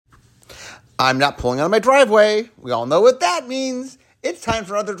I'm not pulling out of my driveway. We all know what that means. It's time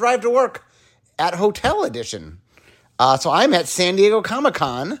for another drive to work at Hotel Edition. So I'm at San Diego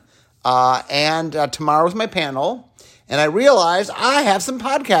Comic-Con, and tomorrow's my panel. And I realize I have some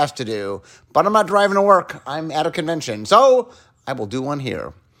podcasts to do, but I'm not driving to work. I'm at a convention, so I will do one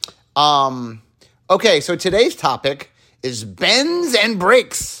here. Okay, so today's topic is bends and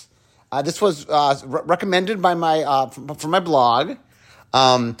breaks. This was recommended by from my blog.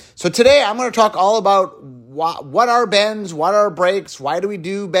 So today I'm going to talk all about what are bends, what are breaks, why do we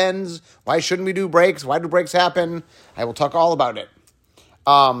do bends, why shouldn't we do breaks, why do breaks happen? I will talk all about it.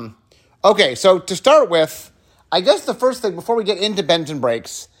 Okay, so to start with, I guess the first thing, before we get into bends and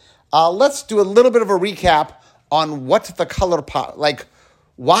breaks, let's do a little bit of a recap on what's the color pie, like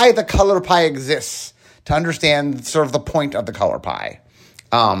why the color pie exists, to understand sort of the point of the color pie.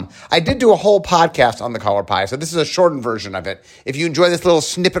 I did do a whole podcast on the color pie, so this is a shortened version of it. If you enjoy this little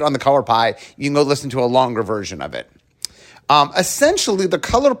snippet on the color pie, you can go listen to a longer version of it. Essentially, the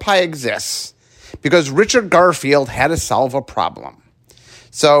color pie exists because Richard Garfield had to solve a problem.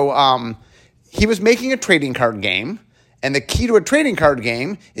 So he was making a trading card game, and the key to a trading card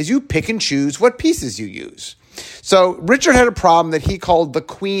game is you pick and choose what pieces you use. So Richard had a problem that he called the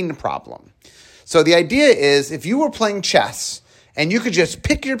queen problem. So the idea is, if you were playing chess and you could just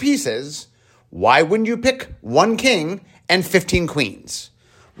pick your pieces, why wouldn't you pick one king and 15 queens?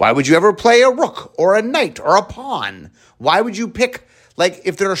 Why would you ever play a rook or a knight or a pawn? Why would you pick, like,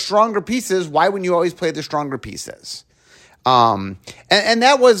 if there are stronger pieces, why wouldn't you always play the stronger pieces? And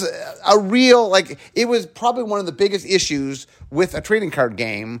that was a real, like, it was probably one of the biggest issues with a trading card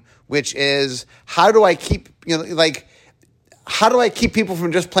game, which is how do I keep people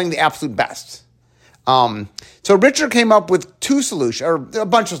from just playing the absolute best? So Richard came up with two solutions, or a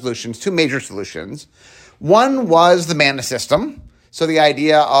bunch of solutions, two major solutions. One was the mana system. So the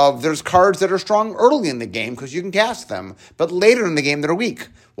idea of there's cards that are strong early in the game because you can cast them, but later in the game they're weak.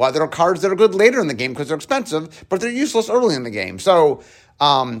 While there are cards that are good later in the game because they're expensive, but they're useless early in the game. So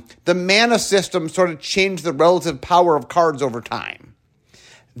the mana system sort of changed the relative power of cards over time.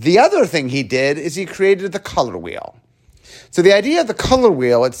 The other thing he did is he created the color wheel. So the idea of the color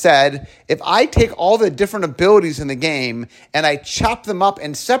wheel, it said, if I take all the different abilities in the game and I chop them up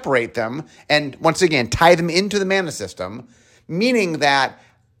and separate them, and once again, tie them into the mana system, meaning that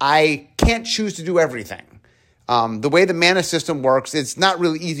I can't choose to do everything. The way the mana system works, it's not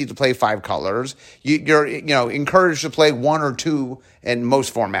really easy to play 5 colors. You're encouraged to play 1 or 2 in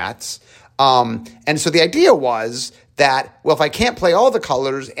most formats. And so the idea was that, well, if I can't play all the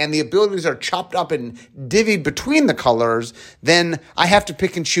colors and the abilities are chopped up and divvied between the colors, then I have to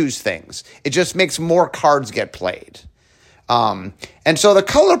pick and choose things. It just makes more cards get played. And so the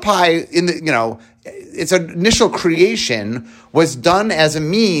color pie, its initial creation was done as a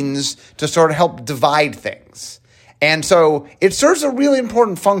means to sort of help divide things. And so it serves a really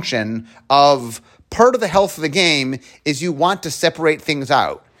important function of part of the health of the game is you want to separate things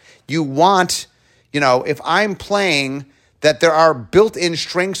out. You want, if I'm playing, that there are built-in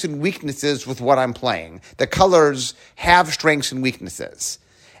strengths and weaknesses with what I'm playing. The colors have strengths and weaknesses.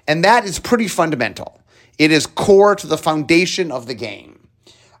 And that is pretty fundamental. It is core to the foundation of the game.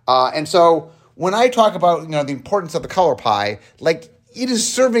 And so when I talk about, the importance of the color pie, like, it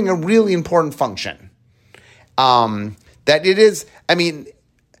is serving a really important function. That it is, I'm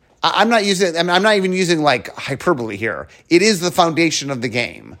not even using like hyperbole here. It is the foundation of the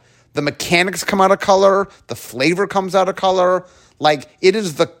game. The mechanics come out of color. The flavor comes out of color. Like, it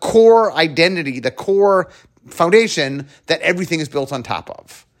is the core identity, the core foundation that everything is built on top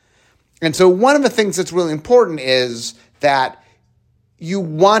of. And so one of the things that's really important is that you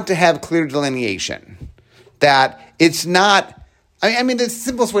want to have clear delineation. That it's not, the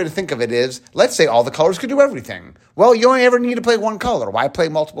simplest way to think of it is, let's say all the colors could do everything. Well, you only ever need to play one color. Why play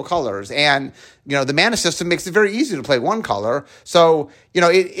multiple colors? And, the mana system makes it very easy to play one color. So,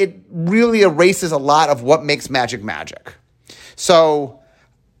 it really erases a lot of what makes Magic magic. So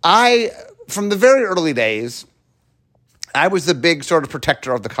from the very early days, I was the big sort of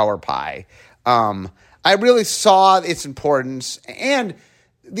protector of the color pie. I really saw its importance. And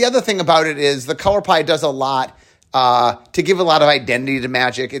the other thing about it is the color pie does a lot to give a lot of identity to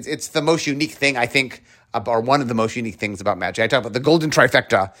Magic. It's the most unique thing, I think, or one of the most unique things about Magic. I talk about the Golden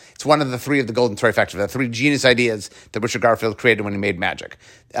Trifecta. It's one of the 3 of the Golden Trifecta, the 3 genius ideas that Richard Garfield created when he made Magic.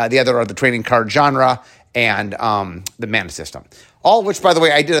 The other are the trading card genre and the mana system. All of which, by the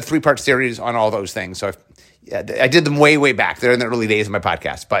way, I did a 3-part series on all those things. So I did them way, way back. They're in the early days of my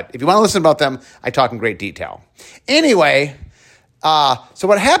podcast. But if you want to listen about them, I talk in great detail. Anyway, so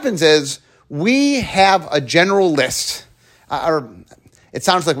what happens is we have a general list, or it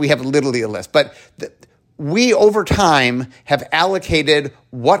sounds like we have literally a list, but we over time have allocated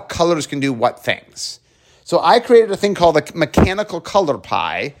what colors can do what things. So I created a thing called the mechanical color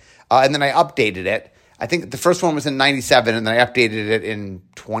pie, and then I updated it. I think the first one was in 97, and then I updated it in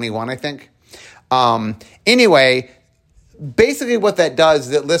 21, I think. Anyway, basically what that does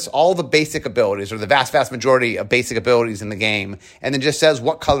is it lists all the basic abilities, or the vast, vast majority of basic abilities in the game, and then just says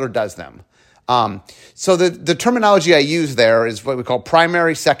what color does them. So the terminology I use there is what we call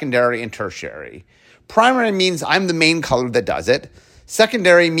primary, secondary, and tertiary. Primary means I'm the main color that does it.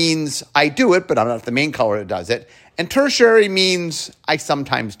 Secondary means I do it, but I'm not the main color that does it. And tertiary means I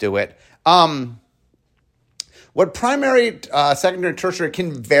sometimes do it. What primary, secondary, tertiary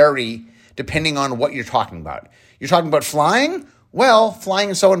can vary depending on what you're talking about. You're talking about flying? Well, flying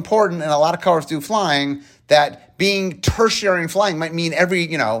is so important, and a lot of colors do flying, that being tertiary in flying might mean every,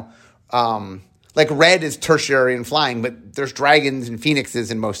 like red is tertiary in flying, but there's dragons and phoenixes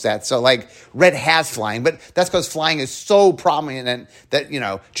in most sets. So like red has flying, but that's because flying is so prominent that,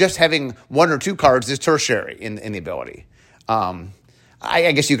 just having one or two cards is tertiary in the ability.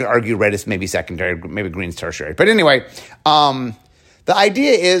 I guess you could argue red is maybe secondary, maybe green's tertiary. But anyway, the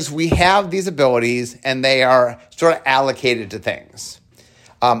idea is we have these abilities and they are sort of allocated to things.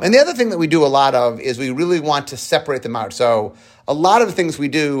 And the other thing that we do a lot of is we really want to separate them out. So a lot of the things we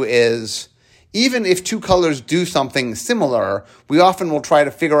do is, even if two colors do something similar, we often will try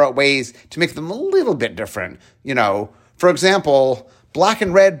to figure out ways to make them a little bit different. For example, black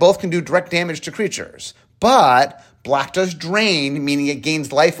and red both can do direct damage to creatures, but black does drain, meaning it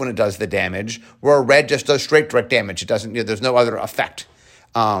gains life when it does the damage, where red just does straight direct damage. It doesn't, there's no other effect.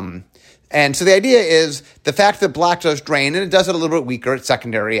 And so the idea is the fact that black does drain, and it does it a little bit weaker, it's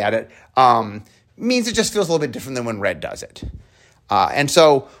secondary at it, means it just feels a little bit different than when red does it. And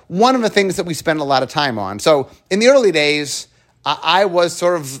so one of the things that we spend a lot of time on, so in the early days, I was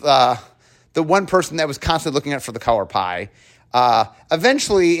sort of the one person that was constantly looking out for the color pie.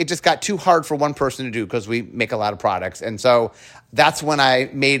 Eventually, it just got too hard for one person to do because we make a lot of products. And so that's when I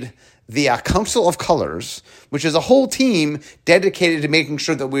made the Council of Colors, which is a whole team dedicated to making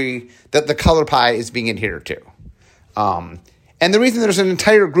sure that the color pie is being adhered to. And the reason there's an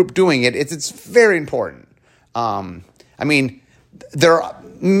entire group doing it is it's very important. There are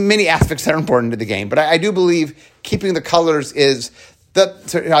many aspects that are important to the game, but I do believe keeping the colors is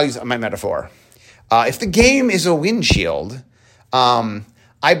I'll use my metaphor. If the game is a windshield,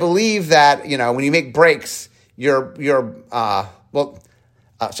 I believe that, when you make breaks, I'm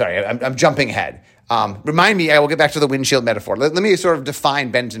jumping ahead. Remind me, I will get back to the windshield metaphor. Let me sort of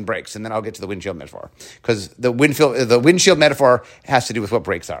define bends and breaks, and then I'll get to the windshield metaphor, because the windshield metaphor has to do with what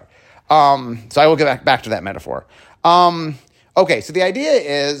breaks are. So I will get back to that metaphor. Okay, so the idea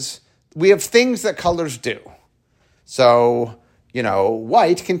is we have things that colors do. So,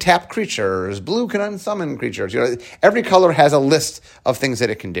 white can tap creatures, blue can unsummon creatures. Every color has a list of things that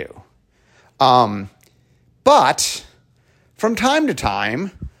it can do. But from time to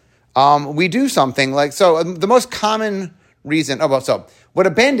time, we do something like, so the most common reason, what a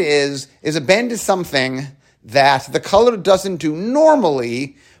bend is a bend is something that the color doesn't do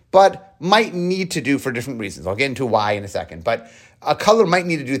normally, but might need to do for different reasons. I'll get into why in a second, but a color might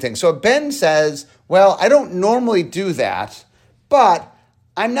need to do things. So a bend says, well, I don't normally do that, but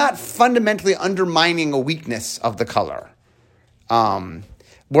I'm not fundamentally undermining a weakness of the color.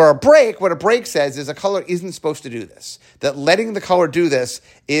 What a break says is a color isn't supposed to do this. That letting the color do this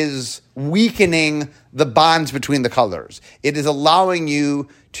is weakening the bonds between the colors. It is allowing you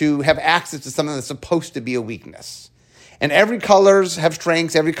to have access to something that's supposed to be a weakness. And every colors have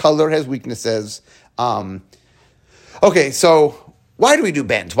strengths. Every color has weaknesses. Okay, so why do we do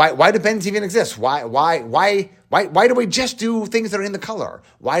bends? Why do bends even exist? Why do we just do things that are in the color?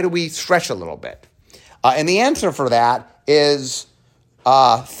 Why do we stretch a little bit? And the answer for that is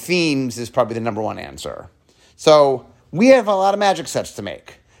themes is probably the number one answer. So we have a lot of Magic sets to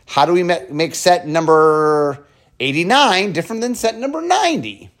make. How do we make set number 89 different than set number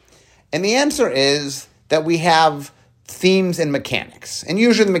 90? And the answer is that we have themes and mechanics. And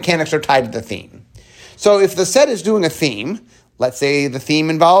usually the mechanics are tied to the theme. So if the set is doing a theme, let's say the theme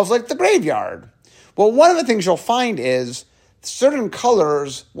involves like the graveyard. Well, one of the things you'll find is certain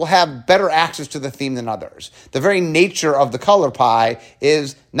colors will have better access to the theme than others. The very nature of the color pie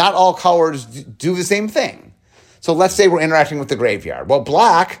is not all colors do the same thing. So let's say we're interacting with the graveyard. Well,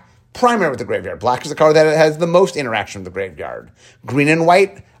 black, primary with the graveyard. Black is the color that has the most interaction with the graveyard. Green and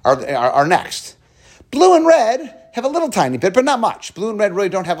white are next. Blue and red have a little tiny bit, but not much. Blue and red really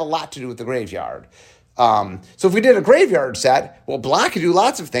don't have a lot to do with the graveyard. So if we did a graveyard set, well, black can do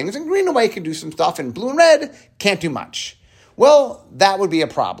lots of things, and green and white can do some stuff, and blue and red can't do much. Well, that would be a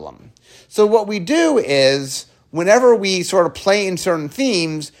problem. So what we do is whenever we sort of play in certain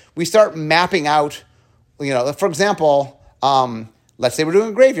themes, we start mapping out, for example, let's say we're doing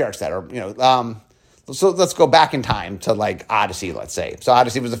a graveyard set, or, so let's go back in time to like Odyssey, let's say. So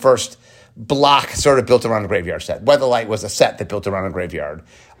Odyssey was the first block sort of built around a graveyard set. Weatherlight was a set that built around a graveyard.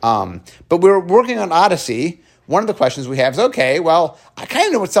 But we're working on Odyssey. One of the questions we have is, okay, well, I kind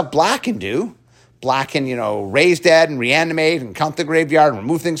of know what stuff Black can do. Black can, raise dead and reanimate and count the graveyard and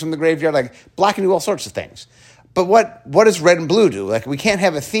remove things from the graveyard. Like, Black can do all sorts of things. But what does red and blue do? Like, we can't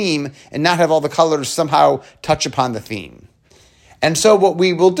have a theme and not have all the colors somehow touch upon the theme. And so what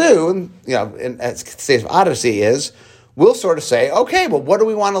we will do, in the case of Odyssey, is we'll sort of say, okay, well, what do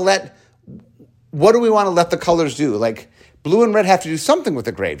we want to let the colors do? Like, blue and red have to do something with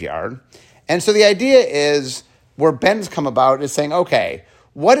the graveyard. And so the idea is, where bends come about, is saying, okay,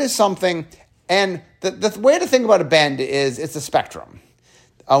 what is something... And the way to think about a bend is it's a spectrum.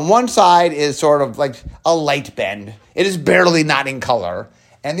 On one side is sort of like a light bend. It is barely not in color.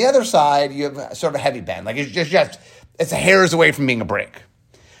 And the other side, you have sort of a heavy bend. Like it's a hairs away from being a break.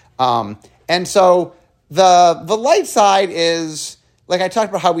 And so the light side is, like I talked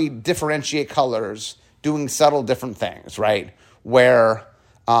about how we differentiate colors doing subtle different things, right? Where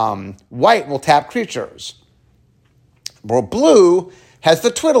white will tap creatures. Where blue has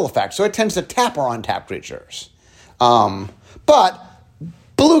the twiddle effect, so it tends to tap or untap creatures. But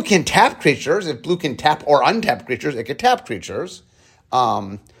blue can tap creatures. If blue can tap or untap creatures, it can tap creatures.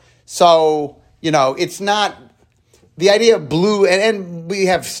 So, it's not... The idea of blue... And we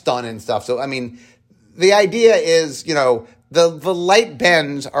have stun and stuff. So, I mean, the idea is, the light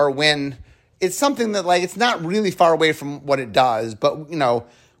bends are when... It's something that, like, it's not really far away from what it does. But, Or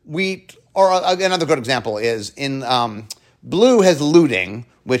another good example is in... Blue has looting,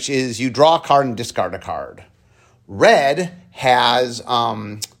 which is you draw a card and discard a card. Red has,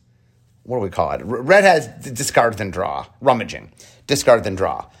 what do we call it? Red has discard then draw, rummaging, discard then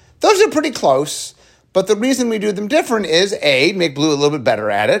draw. Those are pretty close, but the reason we do them different is A, make blue a little bit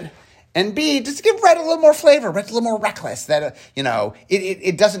better at it, and B, just give red a little more flavor. Red's a little more reckless. That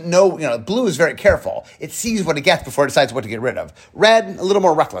it doesn't know. Blue is very careful. It sees what it gets before it decides what to get rid of. Red, a little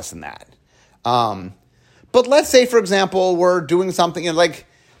more reckless than that. But let's say, for example, we're doing something,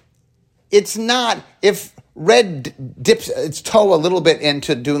 it's not, if red dips its toe a little bit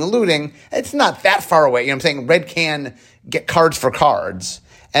into doing the looting, it's not that far away. I'm saying? Red can get cards for cards.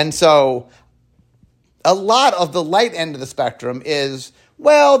 And so a lot of the light end of the spectrum is,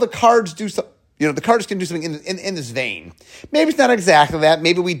 well, the cards do some, the cards can do something in this vein. Maybe it's not exactly that.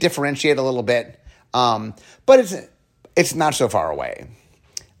 Maybe we differentiate a little bit. But it's not so far away.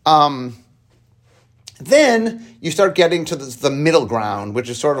 Then you start getting to the middle ground, which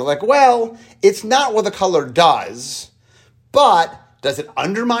is sort of like, well, it's not what the color does, but does it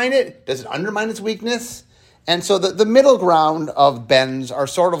undermine it? Does it undermine its weakness? And so the middle ground of bends are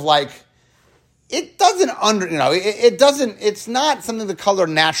sort of like, it doesn't it doesn't, it's not something the color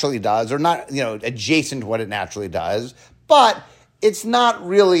naturally does, or not, adjacent to what it naturally does, but it's not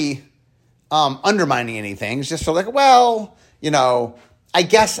really undermining anything. It's just sort of like, well, I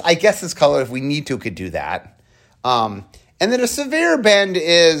guess this color, if we need to, could do that. And then a severe bend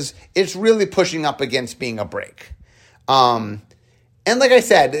is, it's really pushing up against being a break. And like I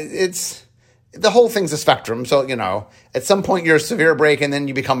said, the whole thing's a spectrum. So, at some point you're a severe break and then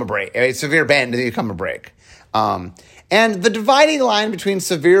you become a break. A severe bend and then you become a break. And the dividing line between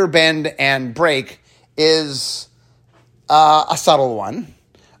severe bend and break is a subtle one.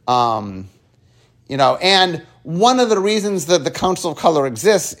 And one of the reasons that the Council of Color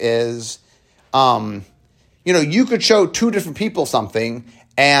exists is, you could show two different people something,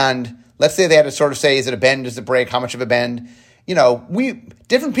 and let's say they had to sort of say, is it a bend, is it a break, how much of a bend?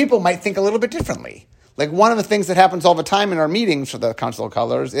 Different people might think a little bit differently. Like, one of the things that happens all the time in our meetings for the Council of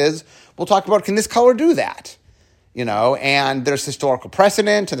Colors is we'll talk about, can this color do that? And there's historical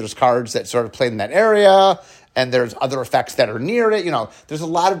precedent, and there's cards that sort of play in that area, and there's other effects that are near it. There's a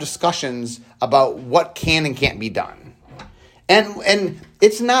lot of discussions about what can and can't be done. And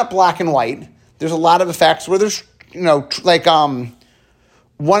it's not black and white. There's a lot of effects where there's, one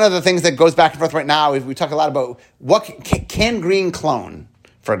of the things that goes back and forth right now is we talk a lot about what can green clone,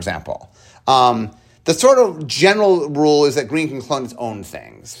 for example. The sort of general rule is that green can clone its own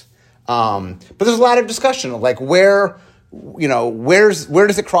things. But there's a lot of discussion of where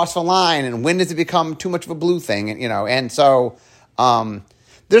does it cross the line, and when does it become too much of a blue thing? And so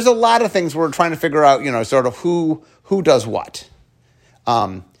there's a lot of things we're trying to figure out, sort of who does what.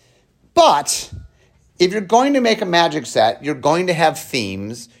 But if you're going to make a magic set, you're going to have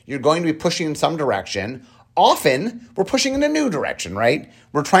themes, you're going to be pushing in some direction. often we're pushing in a new direction, right?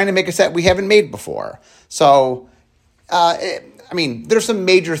 We're trying to make a set we haven't made before. So, there's some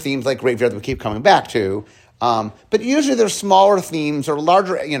major themes like Graveyard that we keep coming back to, but usually there's smaller themes or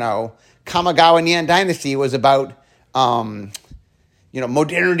larger, Kamigawa Neon Dynasty was about,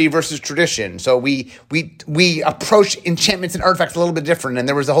 modernity versus tradition. So we approach enchantments and artifacts a little bit different, and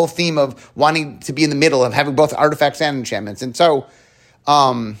there was a whole theme of wanting to be in the middle of having both artifacts and enchantments. And so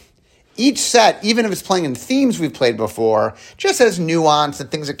each set, even if it's playing in themes we've played before, just has nuance and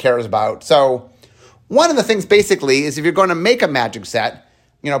things it cares about. So one of the things basically is if you're going to make a Magic set,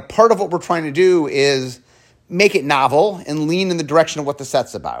 part of what we're trying to do is make it novel and lean in the direction of what the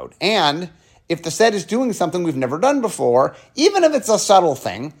set's about. And if the set is doing something we've never done before, even if it's a subtle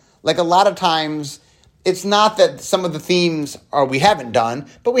thing, like a lot of times it's not that some of the themes we haven't done,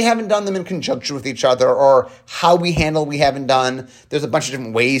 but we haven't done them in conjunction with each other, or how we handle we haven't done. There's a bunch of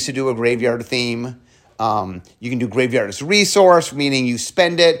different ways to do a graveyard theme. You can do graveyard as resource, meaning you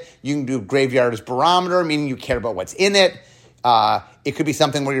spend it. You can do graveyard as barometer, meaning you care about what's in it. It could be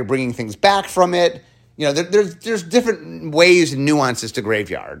something where you're bringing things back from it. There's different ways and nuances to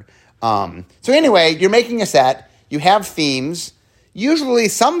graveyard. So anyway, you're making a set. You have themes. Usually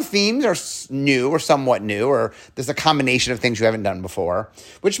some themes are new or somewhat new, or there's a combination of things you haven't done before,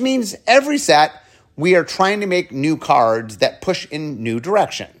 which means every set we are trying to make new cards that push in new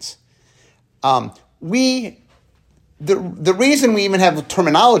directions. The reason we even have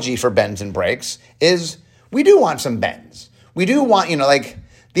terminology for bends and breaks is we do want some bends. We do want,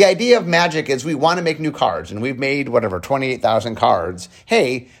 the idea of Magic is we want to make new cards, and we've made 28,000 cards.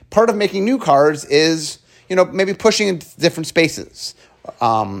 Hey, part of making new cards is, maybe pushing in different spaces,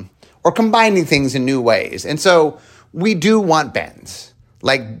 or combining things in new ways. And so we do want bends.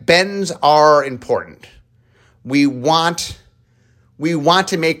 Like, bends are important. We want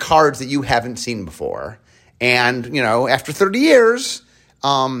to make cards that you haven't seen before. And, after 30 years,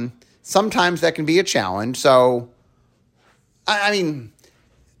 sometimes that can be a challenge. So,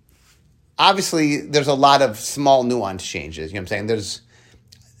 obviously, there's a lot of small nuance changes. You know what I'm saying?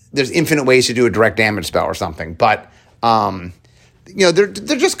 There's infinite ways to do a direct damage spell or something. But, there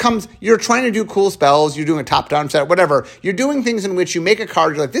just comes, you're trying to do cool spells. You're doing a top-down set, whatever. You're doing things in which you make a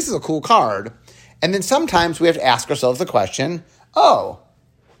card. You're like, this is a cool card. And then sometimes we have to ask ourselves the question,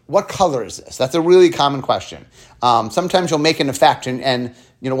 what color is this? That's a really common question. Sometimes you'll make an effect and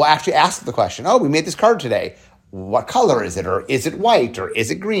we'll actually ask the question, we made this card today. What color is it? Or is it white? Or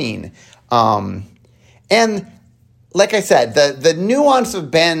is it green? And like I said, the nuance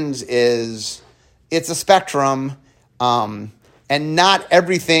of bends is it's a spectrum, and not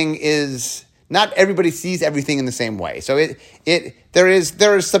everybody sees everything in the same way. So there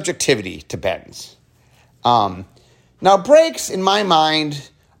is subjectivity to bends. Now breaks, in my mind,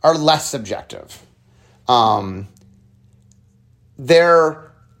 are less subjective.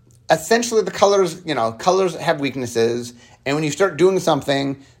 They're essentially the colors. Colors have weaknesses, and when you start doing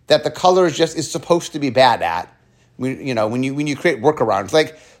something that the color is supposed to be bad at, when you create workarounds,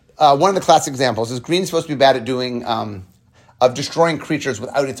 like one of the classic examples is green's supposed to be bad at doing of destroying creatures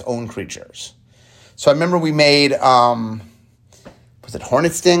without its own creatures. So I remember we made was it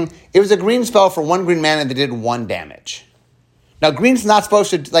Hornet Sting? It was a green spell for 1 green mana that did 1 damage. Now green's not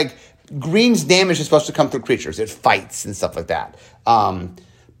supposed to green's damage is supposed to come through creatures. It fights and stuff like that.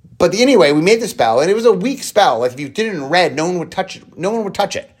 But anyway, we made the spell, and it was a weak spell. Like if you did it in red, no one would touch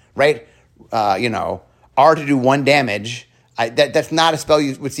it, right? R to do 1 damage. That's not a spell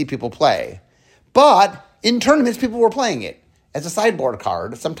you would see people play. But in tournaments, people were playing it as a sideboard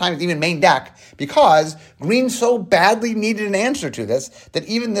card, sometimes even main deck, because green so badly needed an answer to this that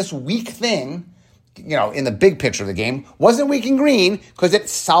even this weak thing, in the big picture of the game, wasn't weak in green because it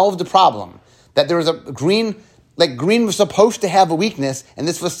solved the problem. That there was a green was supposed to have a weakness, and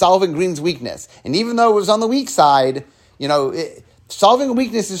this was solving green's weakness. And even though it was on the weak side, solving a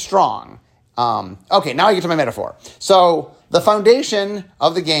weakness is strong. Okay, now I get to my metaphor. So the foundation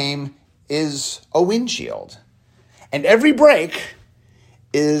of the game is a windshield. And every break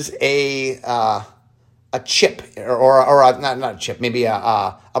is a chip, or not a chip, maybe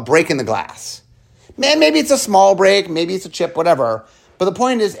a break in the glass. Maybe it's a small break, maybe it's a chip, whatever. But the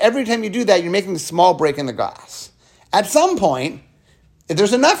point is, every time you do that, you're making a small break in the glass. At some point, if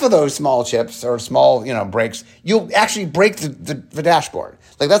there's enough of those small chips or small, breaks, you'll actually break the dashboard.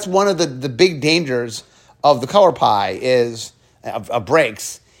 Like that's one of the big dangers of the color pie is of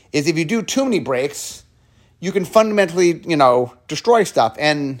breaks. Is if you do too many breaks, you can fundamentally, destroy stuff.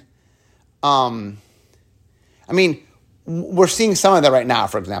 And, we're seeing some of that right now,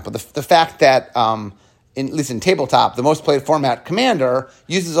 for example. The fact that, at least in tabletop, the most played format, Commander,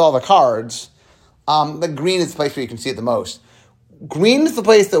 uses all the cards. The green is the place where you can see it the most. Green is the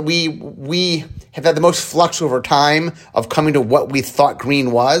place that we have had the most flux over time of coming to what we thought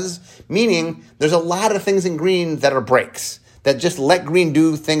green was, meaning there's a lot of things in green that are breaks, that just let green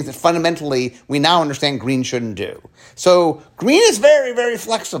do things that fundamentally we now understand green shouldn't do. So green is very, very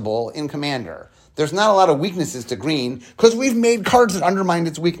flexible in Commander. There's not a lot of weaknesses to green because we've made cards that undermine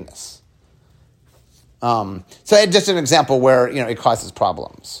its weakness. So it's just an example where, it causes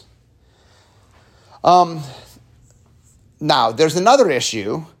problems. Now, there's another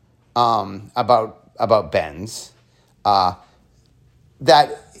issue about bends, that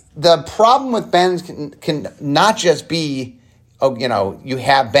the problem with bends can not just be, you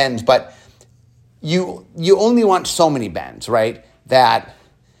have bends, but you only want so many bends, right? That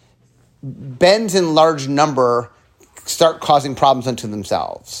bends in large number start causing problems unto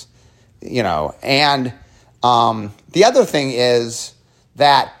themselves, And the other thing is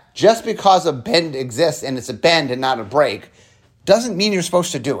that just because a bend exists and it's a bend and not a break doesn't mean you're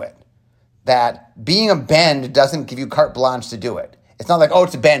supposed to do it. That being a bend doesn't give you carte blanche to do it. It's not like,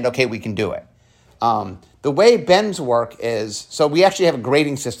 it's a bend, okay, we can do it. The way bends work is, so we actually have a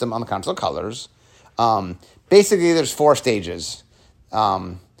grading system on the Council of Colors. Basically, there's 4 stages.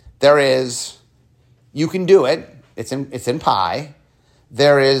 There is, you can do it. It's in pi.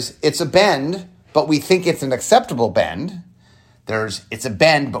 There is, it's a bend, but we think it's an acceptable bend. There's, it's a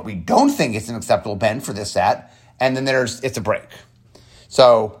bend, but we don't think it's an acceptable bend for this set. And then there's, it's a break.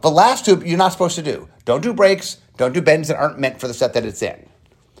 So the last 2, you're not supposed to do. Don't do breaks. Don't do bends that aren't meant for the set that it's in.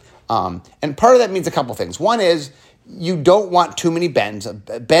 And part of that means a couple things. One is you don't want too many bends.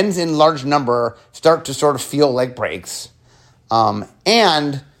 Bends in large number start to sort of feel like breaks.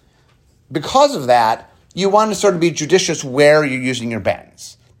 And because of that, you want to sort of be judicious where you're using your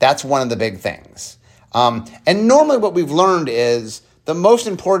bends. That's one of the big things. And normally what we've learned is the most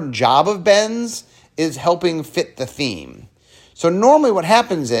important job of bends is helping fit the theme. So normally what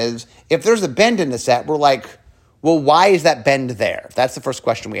happens is if there's a bend in the set, we're like, well, why is that bend there? That's the first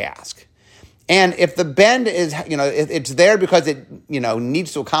question we ask. And if the bend is, it's there because it,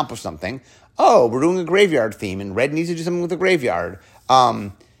 needs to accomplish something. Oh, we're doing a graveyard theme and red needs to do something with the graveyard.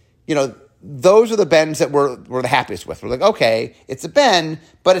 Those are the bends that we're the happiest with. We're like, okay, it's a bend,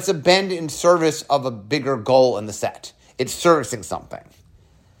 but it's a bend in service of a bigger goal in the set. It's servicing something.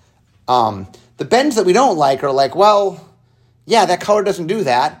 The bends that we don't like are like, well, yeah, that color doesn't do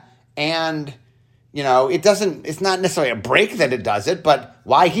that. And, it's not necessarily a break that it does it, but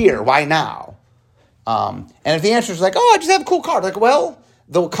why here? Why now? And if the answer is like, I just have a cool card. Like, well,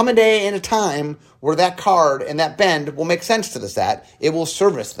 there will come a day and a time where that card and that bend will make sense to the set. It will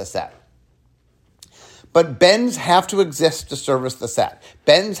service the set. But bends have to exist to service the set.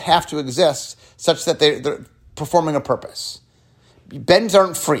 Bends have to exist such that they're performing a purpose. Bends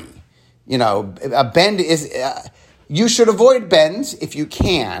aren't free. A bend is... you should avoid bends if you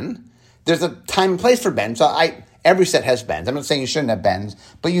can. There's a time and place for bends. So every set has bends. I'm not saying you shouldn't have bends,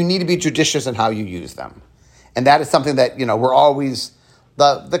 but you need to be judicious in how you use them. And that is something that, we're always...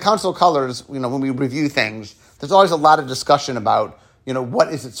 The Council of Colors, when we review things, there's always a lot of discussion about,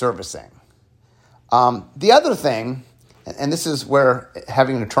 what is it servicing? The other thing, and this is where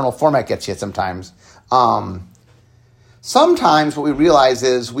having an eternal format gets you sometimes, sometimes what we realize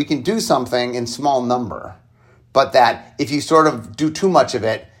is we can do something in small number, but that if you sort of do too much of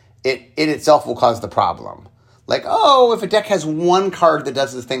it, it itself will cause the problem. Like, if a deck has one card that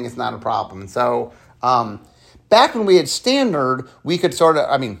does this thing, it's not a problem. So back when we had Standard, we could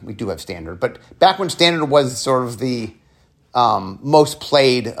we do have Standard, but back when Standard was sort of the most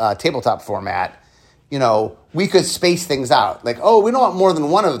played tabletop format, we could space things out. Like, we don't want more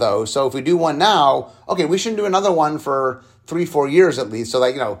than one of those. So if we do one now, okay, we shouldn't do another one for 3-4 years at least. So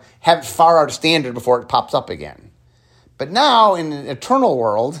have it far out of Standard before it pops up again. But now in an Eternal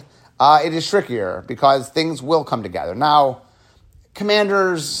world, it is trickier because things will come together. Now,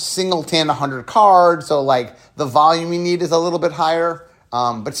 Commander's singleton 100 cards. So the volume you need is a little bit higher.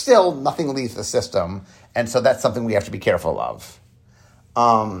 But still nothing leaves the system. And so that's something we have to be careful of.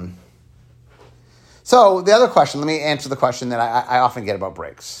 So the other question, let me answer the question that I often get about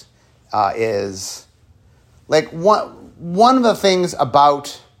breaks, is one of the things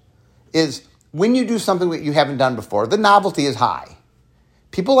about is when you do something that you haven't done before, the novelty is high.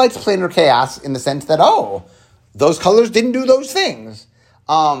 People like to play under chaos in the sense that, those colors didn't do those things.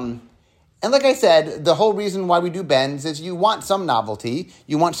 And like I said, the whole reason why we do bends is you want some novelty.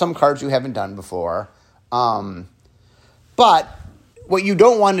 You want some cards you haven't done before. But what you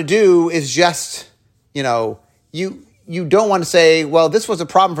don't want to do is just... you don't want to say, well, this was a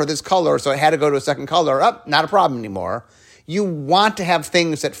problem for this color, so it had to go to a second color. Not a problem anymore. You want to have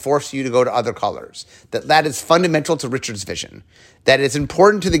things that force you to go to other colors. That is fundamental to Richard's vision. That it's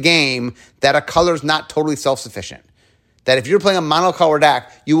important to the game that a color is not totally self-sufficient. That if you're playing a monocolor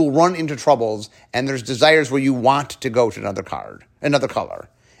deck, you will run into troubles, and there's desires where you want to go to another color.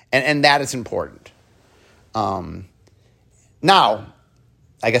 And that is important. Now,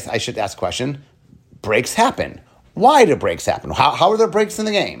 I guess I should ask a question. Breaks happen. Why do breaks happen? How are there breaks in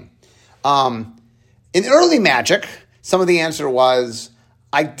the game? In early Magic, some of the answer was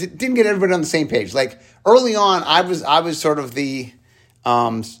I didn't get everybody on the same page. Like early on, I was sort of I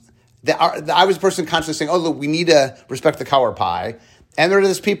was the person constantly saying, "Oh, look, we need to respect the color pie," and there are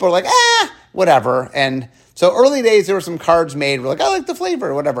these people who are like, whatever. And so early days, there were some cards made. We're like, I like the flavor,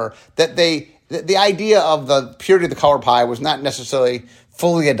 or whatever. That the idea of the purity of the color pie was not necessarily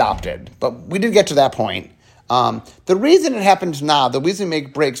fully adopted, but we did get to that point. The reason it happens now, the reason we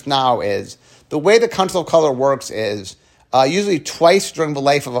make breaks now is the way the Council of Color works is usually twice during the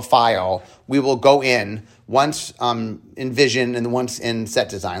life of a file, we will go in, once in Vision and once in set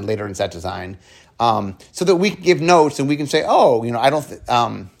design, later in set design, so that we can give notes and we can say,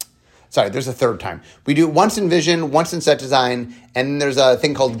 there's a third time. We do once in Vision, once in set design, and then there's a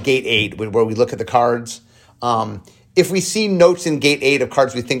thing called Gate 8 where we look at the cards. If we see notes in Gate 8 of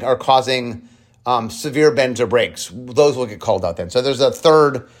cards we think are causing severe bends or breaks, those will get called out then. So there's a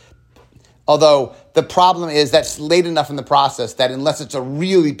third, although the problem is that's late enough in the process that unless it's a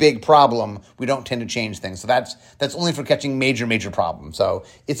really big problem, we don't tend to change things. So that's only for catching major problems. So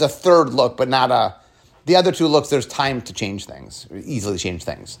it's a third look, but not the other two looks, there's time to change things, easily change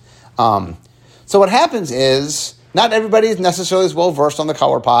things. So what happens is not everybody is necessarily as well versed on the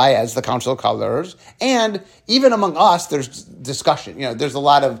color pie as the Council of Colors, and even among us, there's discussion. There's a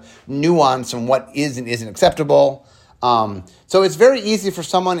lot of nuance on what is and isn't acceptable. So it's very easy for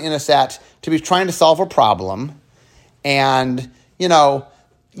someone in a set to be trying to solve a problem, and a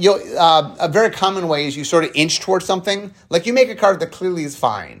very common way is you sort of inch towards something. Like you make a card that clearly is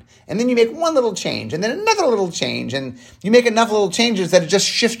fine, and then you make one little change, and then another little change, and you make enough little changes that it just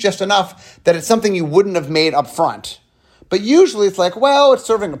shifts just enough that it's something you wouldn't have made up front. But usually it's like, well, it's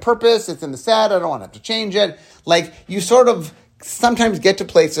serving a purpose, it's in the set, I don't want to have to change it. Like you sort of sometimes get to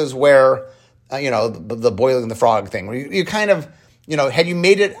places where, the boiling the frog thing, where you kind of, had you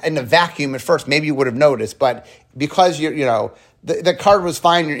made it in a vacuum at first, maybe you would have noticed, but because the card was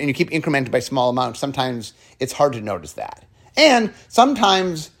fine and you keep incrementing by small amounts, sometimes it's hard to notice that. And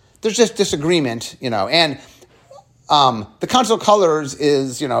sometimes there's just disagreement, and the Council of Colors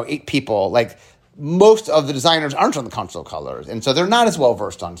is, 8 people. Like most of the designers aren't on the Council of Colors, and so they're not as well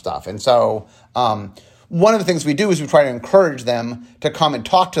versed on stuff. And so one of the things we do is we try to encourage them to come and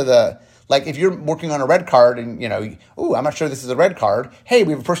talk to like if you're working on a red card and, I'm not sure this is a red card. Hey,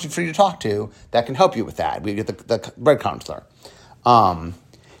 we have a person for you to talk to that can help you with that. We get the red counselor. But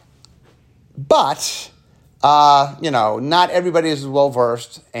not everybody is well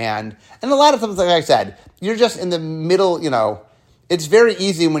versed, and a lot of times, like I said, you're just in the middle. It's very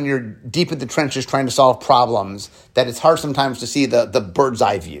easy when you're deep in the trenches trying to solve problems that it's hard sometimes to see the bird's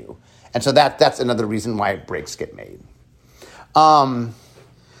eye view, and so that's another reason why breaks get made.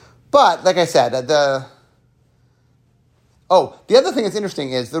 But like I said, the other thing that's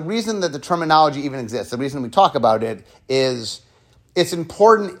interesting is the reason that the terminology even exists. The reason we talk about it is it's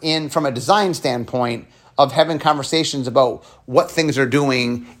important from a design standpoint of having conversations about what things are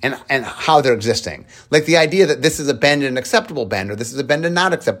doing and how they're existing. Like the idea that this is a bend and an acceptable bend, or this is a bend and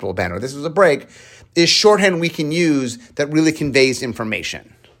not acceptable bend, or this is a break, is shorthand we can use that really conveys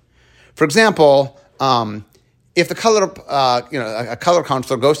information. For example, if the color, a color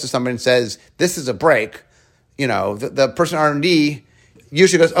counselor goes to somebody and says, this is a break, the person in R&D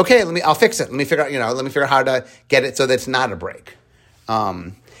usually goes, okay, I'll fix it. Let me figure out how to get it so that it's not a break.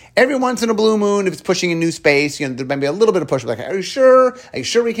 Every once in a blue moon, if it's pushing a new space, there might be a little bit of pushback. Are you sure? Are you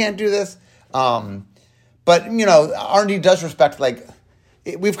sure we can't do this? But R&D does respect,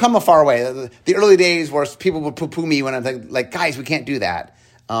 we've come a far way. The early days where people would poo-poo me when I'm like, guys, we can't do that.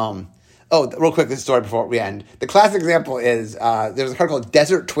 Real quick, this story before we end. The classic example is there's a card called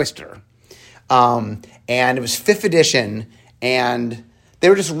Desert Twister. And it was 5th edition, and they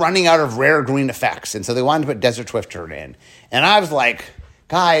were just running out of rare green effects, and so they wanted to put Desert Twister in. And I was like,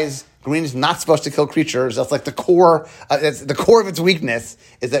 guys, green is not supposed to kill creatures. That's like the core. The core of its weakness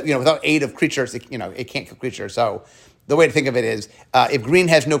is that without aid of creatures, it can't kill creatures. So the way to think of it is, if green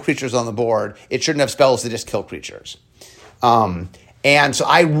has no creatures on the board, it shouldn't have spells to just kill creatures. And so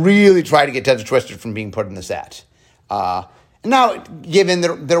I really tried to get Desert Twister from being put in the set. Now, given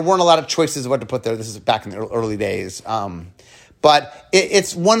there weren't a lot of choices of what to put there, this is back in the early days. But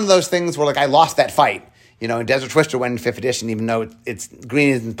it's one of those things where I lost that fight. And Desert Twister went in 5th edition, even though it's green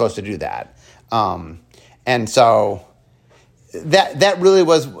isn't supposed to do that. And so that really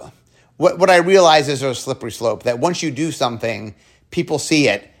was what I realized is there's a slippery slope, that once you do something, people see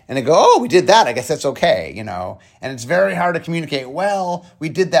it and they go, oh, we did that. I guess that's okay, And it's very hard to communicate, well, we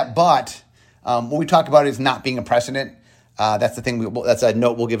did that, but what we talk about is not being a precedent. That's the thing. That's a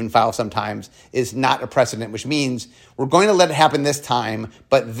note we'll give in file sometimes, is not a precedent, which means we're going to let it happen this time,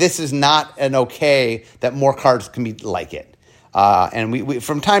 but this is not an okay that more cards can be like it. And we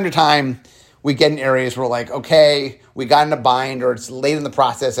from time to time, we get in areas where we're like, okay, we got in a bind or it's late in the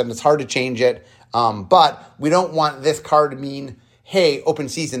process and it's hard to change it. But we don't want this card to mean, hey, open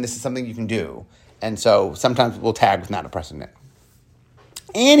season, this is something you can do. And so sometimes we'll tag with not a precedent.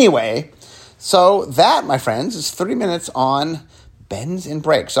 Anyway, so that, my friends, is 30 minutes on bends and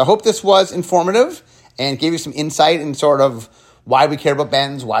breaks. So I hope this was informative and gave you some insight in sort of why we care about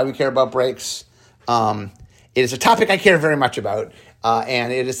bends, why we care about breaks. It is a topic I care very much about,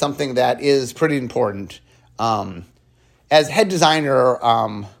 and it is something that is pretty important. As head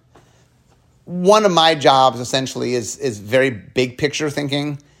designer, one of my jobs essentially is very big picture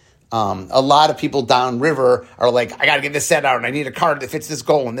thinking. A lot of people downriver are like, I got to get this set out and I need a card that fits this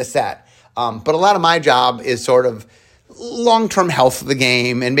goal and this set. But a lot of my job is sort of long-term health of the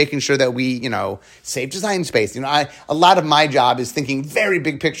game and making sure that we, save design space. A lot of my job is thinking very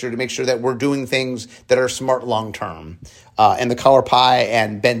big picture to make sure that we're doing things that are smart long-term. And the color pie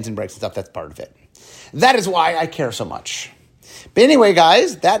and bends and breaks and stuff, that's part of it. That is why I care so much. But anyway,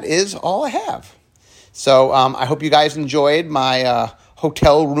 guys, that is all I have. So I hope you guys enjoyed my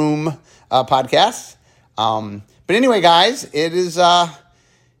hotel room podcast. But anyway, guys, it is... I'm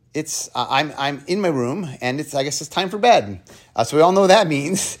in my room, and I guess it's time for bed. So we all know what that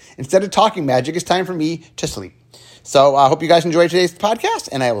means. Instead of talking magic, it's time for me to sleep. So I hope you guys enjoyed today's podcast,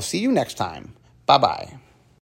 and I will see you next time. Bye-bye.